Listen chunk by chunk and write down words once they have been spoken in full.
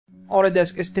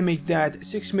Autodesk estimates that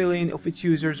 6 million of its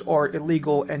users are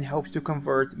illegal and hopes to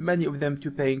convert many of them to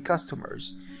paying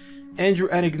customers. Andrew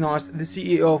Anagnost, the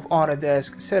CEO of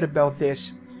Autodesk, said about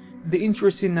this, "The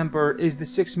interesting number is the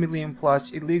 6 million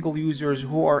plus illegal users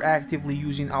who are actively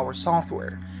using our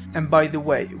software. And by the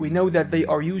way, we know that they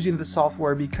are using the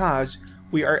software because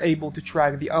we are able to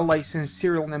track the unlicensed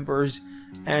serial numbers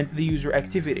and the user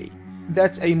activity.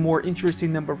 That's a more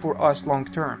interesting number for us long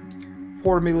term.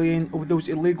 4 million of those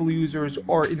illegal users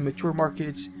are in mature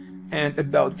markets, and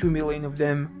about 2 million of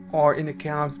them are in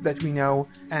accounts that we know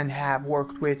and have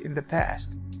worked with in the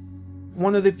past."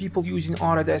 One of the people using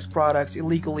Autodesk products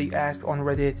illegally asked on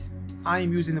Reddit, "I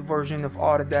am using a version of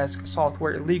Autodesk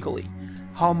software illegally.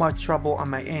 How much trouble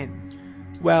am I in?"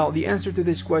 Well, the answer to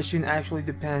this question actually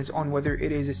depends on whether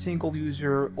it is a single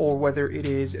user or whether it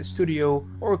is a studio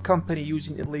or a company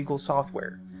using illegal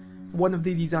software. One of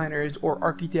the designers or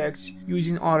architects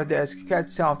using Autodesk CAD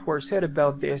software said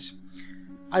about this,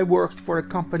 "I worked for a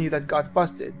company that got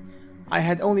busted. I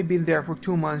had only been there for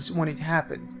 2 months when it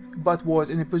happened, but was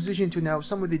in a position to know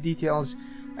some of the details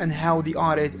and how the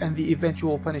audit and the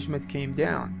eventual punishment came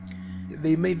down.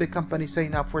 They made the company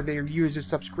sign up for their years of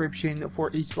subscription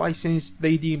for each license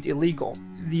they deemed illegal.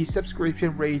 The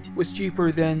subscription rate was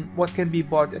cheaper than what can be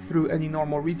bought through any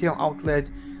normal retail outlet,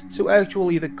 so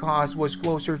actually the cost was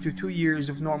closer to 2 years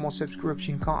of normal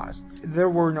subscription cost. There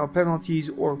were no penalties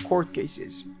or court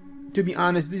cases." To be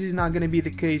honest, this is not going to be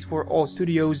the case for all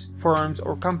studios, firms,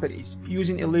 or companies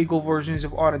using illegal versions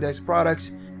of Autodesk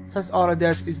products, since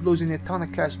Autodesk is losing a ton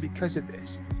of cash because of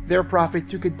this. Their profit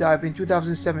took a dive in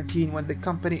 2017 when the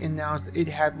company announced it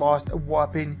had lost a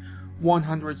whopping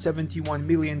 $171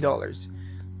 million.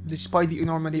 Despite the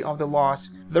enormity of the loss,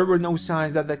 there were no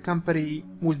signs that the company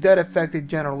was that affected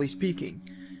generally speaking.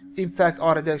 In fact,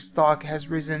 Autodesk stock has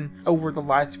risen over the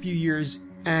last few years,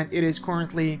 and it is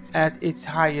currently at its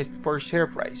highest per share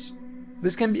price.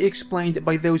 This can be explained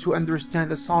by those who understand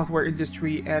the software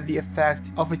industry and the effect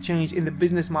of a change in the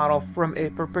business model from a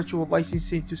perpetual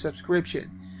licensing to subscription.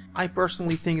 I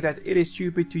personally think that it is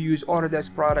stupid to use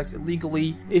Autodesk products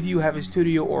illegally if you have a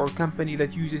studio or a company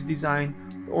that uses design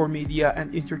or media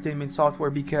and entertainment software,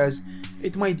 because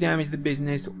it might damage the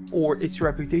business or its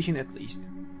reputation at least.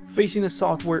 Facing a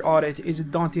software audit is a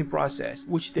daunting process,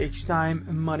 which takes time,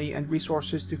 money, and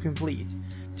resources to complete.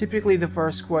 Typically, the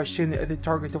first question the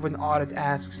target of an audit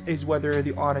asks is whether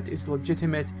the audit is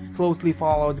legitimate, closely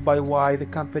followed by why the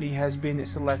company has been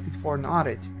selected for an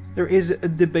audit. There is a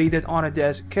debate that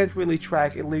Autodesk can't really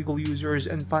track illegal users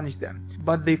and punish them,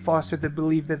 but they foster the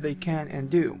belief that they can and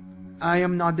do. I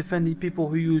am not defending people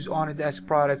who use Autodesk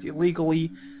product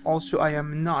illegally. Also, I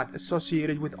am not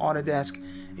associated with Autodesk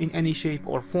in any shape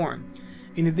or form.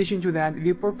 In addition to that,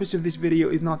 the purpose of this video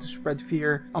is not to spread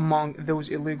fear among those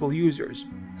illegal users.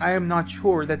 I am not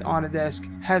sure that Autodesk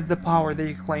has the power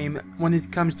they claim when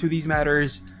it comes to these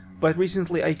matters, but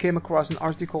recently I came across an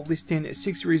article listing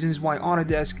 6 reasons why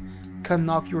Autodesk can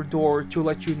knock your door to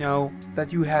let you know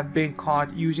that you have been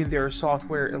caught using their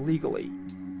software illegally.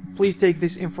 Please take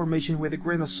this information with a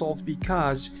grain of salt,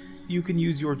 because you can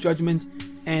use your judgment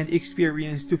and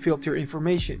experience to filter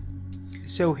information.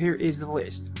 So here is the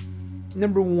list.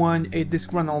 Number 1, a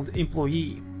disgruntled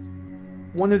employee.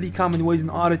 One of the common ways an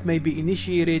audit may be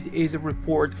initiated is a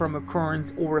report from a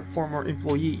current or a former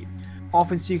employee,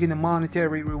 often seeking a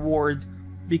monetary reward,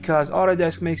 because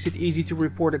Autodesk makes it easy to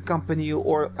report a company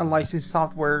or unlicensed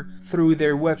software through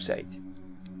their website.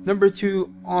 Number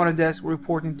 2, Autodesk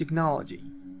reporting technology.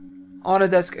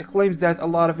 Autodesk claims that a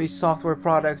lot of its software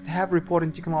products have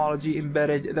reporting technology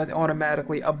embedded that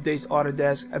automatically updates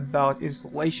Autodesk about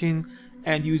installation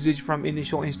and usage from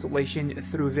initial installation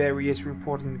through various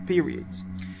reporting periods.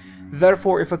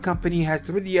 Therefore, if a company has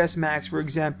 3ds Max, for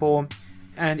example,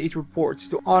 and it reports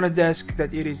to Autodesk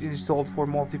that it is installed for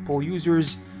multiple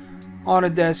users,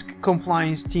 Autodesk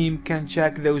compliance team can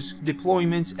check those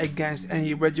deployments against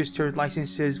any registered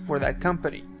licenses for that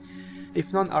company.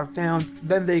 If none are found,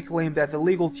 then they claim that the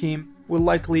legal team will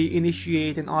likely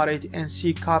initiate an audit and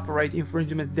seek copyright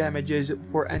infringement damages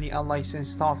for any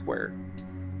unlicensed software.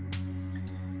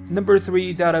 Number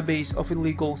 3, database of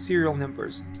illegal serial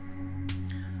numbers.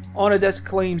 Autodesk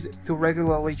claims to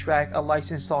regularly track a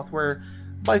licensed software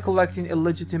by collecting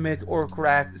illegitimate or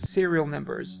cracked serial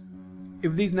numbers.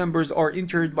 If these numbers are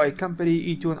entered by a company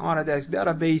into an Autodesk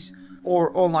database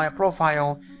or online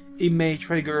profile, it may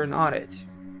trigger an audit.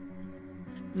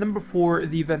 Number 4,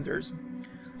 the vendors.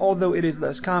 Although it is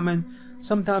less common,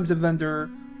 sometimes a vendor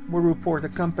will report a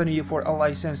company for a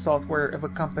licensed software if a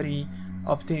company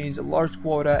obtains a large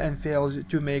quota and fails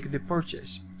to make the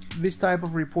purchase. This type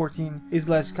of reporting is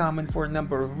less common for a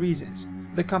number of reasons.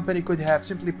 The company could have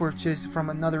simply purchased from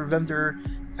another vendor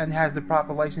and has the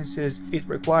proper licenses it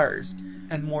requires,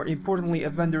 and more importantly, a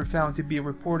vendor found to be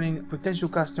reporting potential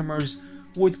customers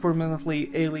would permanently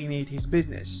alienate his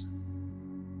business.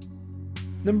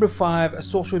 Number 5.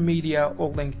 Social media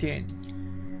or LinkedIn.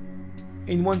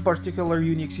 In one particular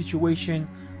unique situation,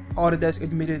 Autodesk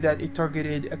admitted that it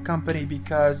targeted a company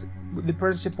because the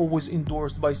principal was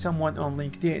endorsed by someone on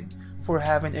LinkedIn for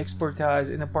having expertise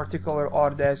in a particular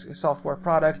Autodesk software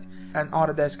product. An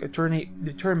Autodesk attorney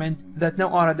determined that no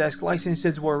Autodesk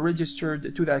licenses were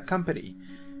registered to that company.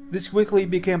 This quickly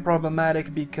became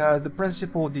problematic because the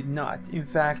principal did not, in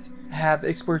fact, have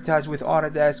expertise with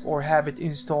Autodesk or have it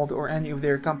installed or any of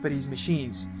their company's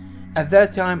machines. At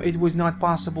that time, it was not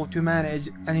possible to manage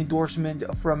an endorsement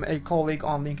from a colleague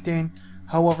on LinkedIn.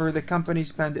 However, the company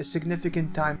spent a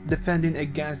significant time defending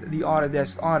against the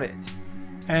Autodesk audit.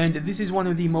 And this is one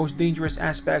of the most dangerous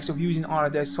aspects of using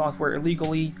Autodesk software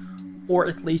illegally, or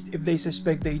at least if they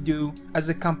suspect they do as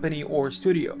a company or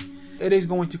studio. It is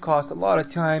going to cost a lot of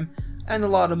time and a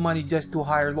lot of money just to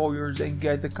hire lawyers and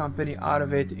get the company out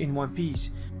of it in one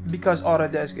piece, because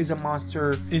Autodesk is a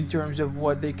monster in terms of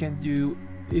what they can do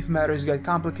if matters get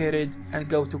complicated and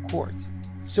go to court.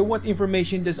 So what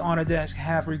information does Autodesk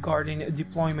have regarding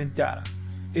deployment data?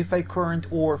 If a current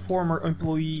or former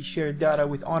employee shared data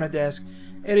with Autodesk,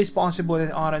 it is possible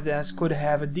that Autodesk could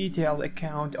have a detailed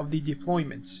account of the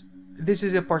deployments. This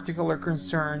is a particular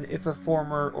concern if a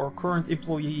former or current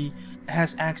employee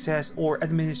has access or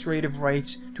administrative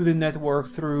rights to the network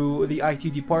through the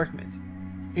IT department.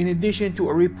 In addition to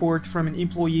a report from an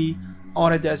employee,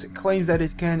 Autodesk claims that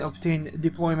it can obtain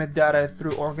deployment data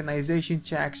through organization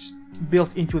checks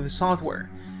built into the software.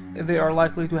 They are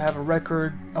likely to have a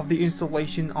record of the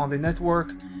installation on the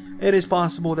network. It is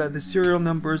possible that the serial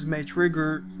numbers may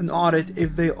trigger an audit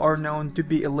if they are known to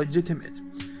be illegitimate.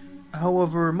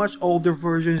 However, much older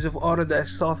versions of Autodesk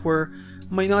software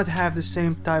may not have the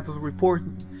same type of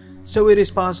reporting, so it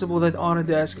is possible that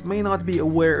Autodesk may not be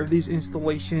aware of these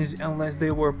installations unless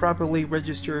they were properly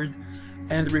registered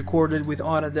and recorded with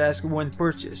Autodesk when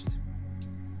purchased.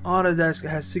 Autodesk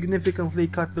has significantly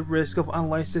cut the risk of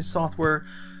unlicensed software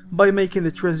by making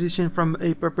the transition from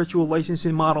a perpetual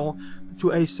licensing model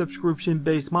to a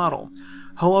subscription-based model.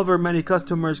 However, many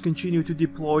customers continue to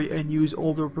deploy and use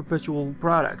older perpetual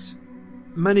products.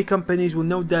 Many companies will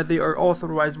note that they are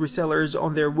authorized resellers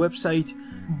on their website,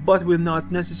 but will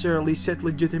not necessarily set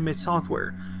legitimate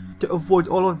software. To avoid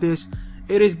all of this,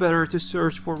 it is better to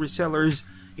search for resellers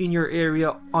in your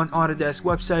area on Autodesk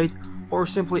website, or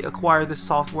simply acquire the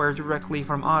software directly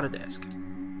from Autodesk.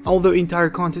 Although entire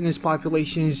continents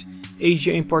populations,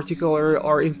 Asia in particular,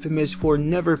 are infamous for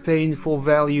never paying full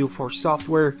value for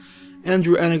software,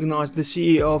 Andrew Anagnost, the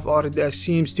CEO of Autodesk,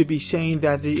 seems to be saying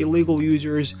that the illegal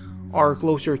users are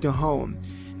closer to home.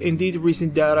 Indeed,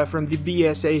 recent data from the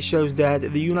BSA shows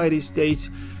that the United States,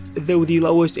 though the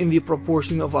lowest in the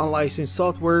proportion of unlicensed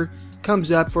software,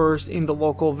 comes up first in the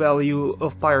local value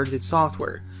of pirated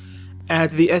software.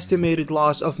 At the estimated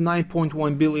loss of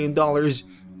 $9.1 billion,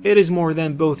 it is more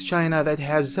than both China, that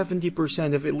has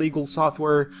 70% of illegal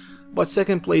software, but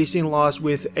second place in loss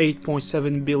with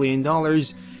 $8.7 billion,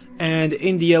 and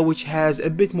India, which has a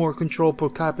bit more control per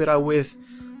capita with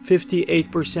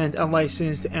 58%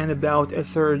 unlicensed and about a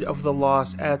third of the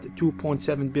loss at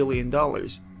 $2.7 billion.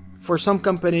 For some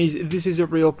companies, this is a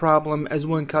real problem, as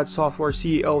one CAD software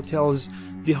CEO tells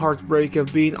the heartbreak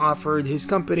of being offered his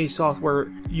company's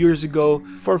software years ago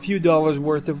for a few dollars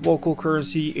worth of local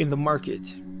currency in the market.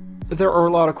 There are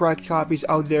a lot of cracked copies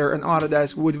out there, and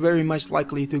Autodesk would very much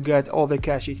likely to get all the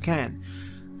cash it can.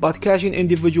 But catching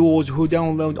individuals who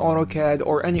download AutoCAD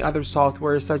or any other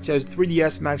software such as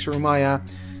 3ds Max or Maya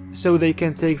so they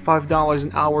can take $5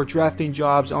 an hour drafting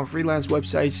jobs on freelance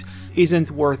websites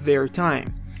isn't worth their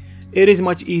time. It is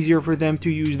much easier for them to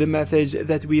use the methods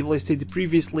that we listed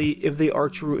previously if they are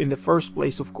true in the first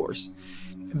place, of course.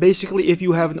 Basically, if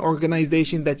you have an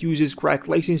organization that uses cracked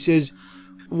licenses,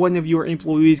 one of your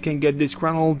employees can get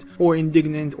disgruntled or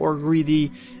indignant or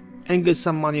greedy and get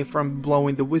some money from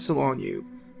blowing the whistle on you.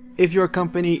 If your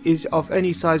company is of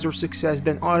any size or success,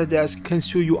 then Autodesk can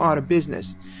sue you out of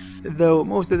business, though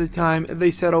most of the time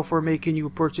they settle for making you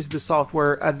purchase the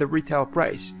software at the retail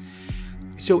price.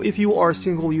 So if you are a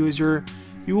single user,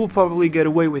 you will probably get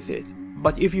away with it.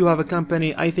 But if you have a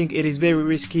company, I think it is very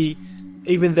risky,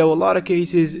 even though a lot of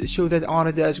cases show that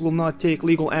Autodesk will not take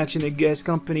legal action against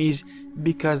companies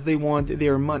because they want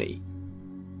their money.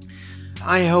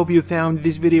 I hope you found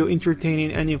this video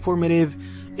entertaining and informative.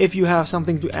 If you have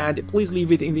something to add, please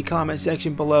leave it in the comment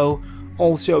section below.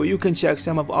 Also, you can check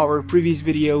some of our previous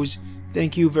videos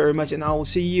Thank you very much, and I will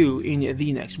see you in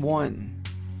the next one.